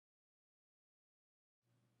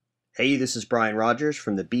Hey, this is Brian Rogers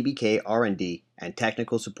from the BBK R&D and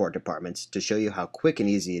Technical Support Departments to show you how quick and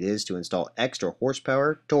easy it is to install extra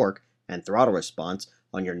horsepower, torque, and throttle response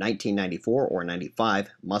on your 1994 or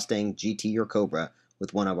 95 Mustang GT or Cobra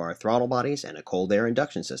with one of our throttle bodies and a cold air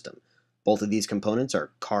induction system. Both of these components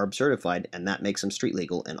are CARB certified, and that makes them street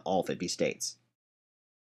legal in all 50 states.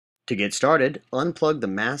 To get started, unplug the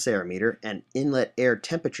mass air meter and inlet air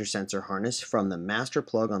temperature sensor harness from the master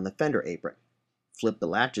plug on the fender apron. Flip the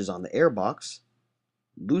latches on the air box,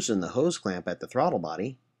 loosen the hose clamp at the throttle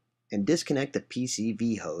body, and disconnect the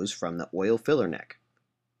PCV hose from the oil filler neck.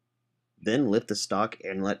 Then lift the stock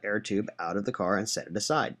inlet air tube out of the car and set it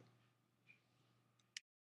aside.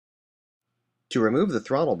 To remove the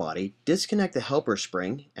throttle body, disconnect the helper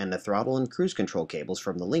spring and the throttle and cruise control cables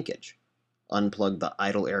from the linkage. Unplug the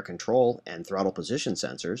idle air control and throttle position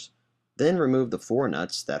sensors, then remove the 4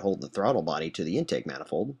 nuts that hold the throttle body to the intake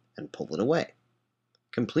manifold and pull it away.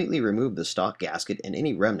 Completely remove the stock gasket and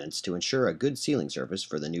any remnants to ensure a good sealing surface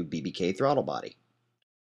for the new BBK throttle body.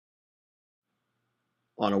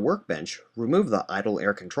 On a workbench, remove the idle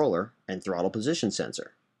air controller and throttle position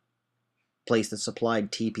sensor. Place the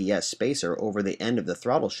supplied TPS spacer over the end of the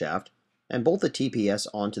throttle shaft and bolt the TPS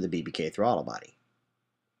onto the BBK throttle body.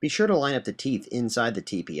 Be sure to line up the teeth inside the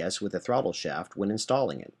TPS with the throttle shaft when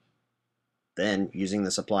installing it. Then, using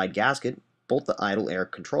the supplied gasket, bolt the idle air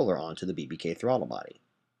controller onto the BBK throttle body.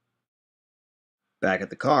 Back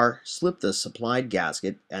at the car, slip the supplied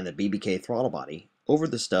gasket and the BBK throttle body over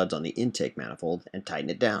the studs on the intake manifold and tighten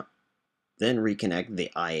it down. Then reconnect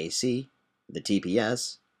the IAC, the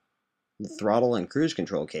TPS, the throttle and cruise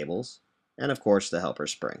control cables, and of course the helper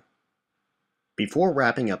spring. Before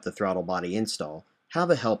wrapping up the throttle body install,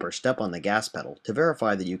 have a helper step on the gas pedal to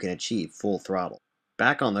verify that you can achieve full throttle.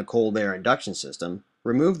 Back on the cold air induction system,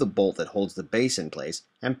 remove the bolt that holds the base in place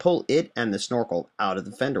and pull it and the snorkel out of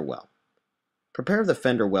the fender well. Prepare the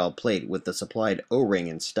fender well plate with the supplied O-ring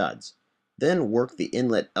and studs. Then work the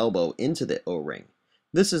inlet elbow into the O-ring.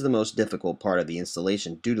 This is the most difficult part of the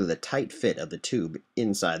installation due to the tight fit of the tube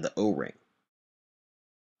inside the O-ring.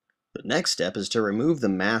 The next step is to remove the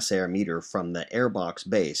mass air meter from the airbox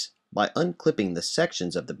base by unclipping the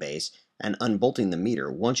sections of the base and unbolting the meter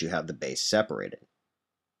once you have the base separated.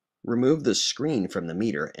 Remove the screen from the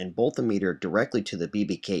meter and bolt the meter directly to the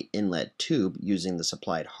BBK inlet tube using the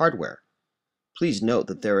supplied hardware. Please note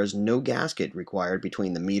that there is no gasket required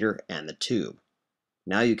between the meter and the tube.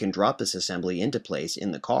 Now you can drop this assembly into place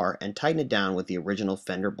in the car and tighten it down with the original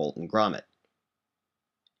fender bolt and grommet.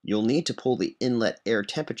 You'll need to pull the inlet air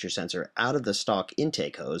temperature sensor out of the stock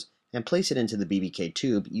intake hose and place it into the BBK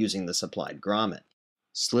tube using the supplied grommet.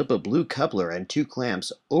 Slip a blue coupler and 2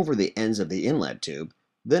 clamps over the ends of the inlet tube,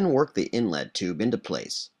 then work the inlet tube into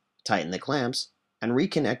place. Tighten the clamps and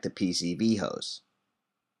reconnect the PCV hose.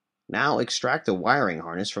 Now extract the wiring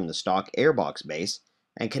harness from the stock airbox base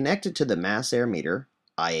and connect it to the mass air meter,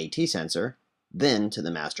 IAT sensor, then to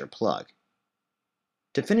the master plug.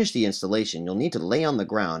 To finish the installation, you'll need to lay on the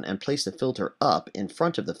ground and place the filter up in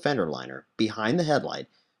front of the fender liner, behind the headlight,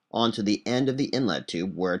 onto the end of the inlet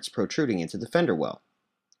tube where it's protruding into the fender well.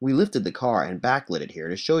 We lifted the car and backlit it here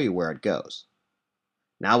to show you where it goes.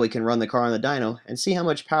 Now we can run the car on the dyno and see how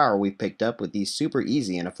much power we've picked up with these super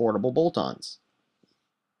easy and affordable bolt-ons.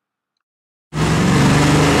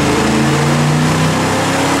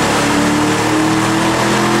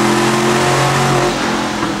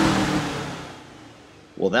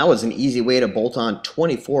 Well, that was an easy way to bolt on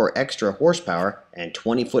 24 extra horsepower and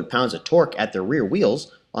 20 foot-pounds of torque at the rear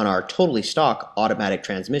wheels on our totally stock automatic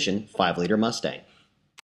transmission 5-liter Mustang.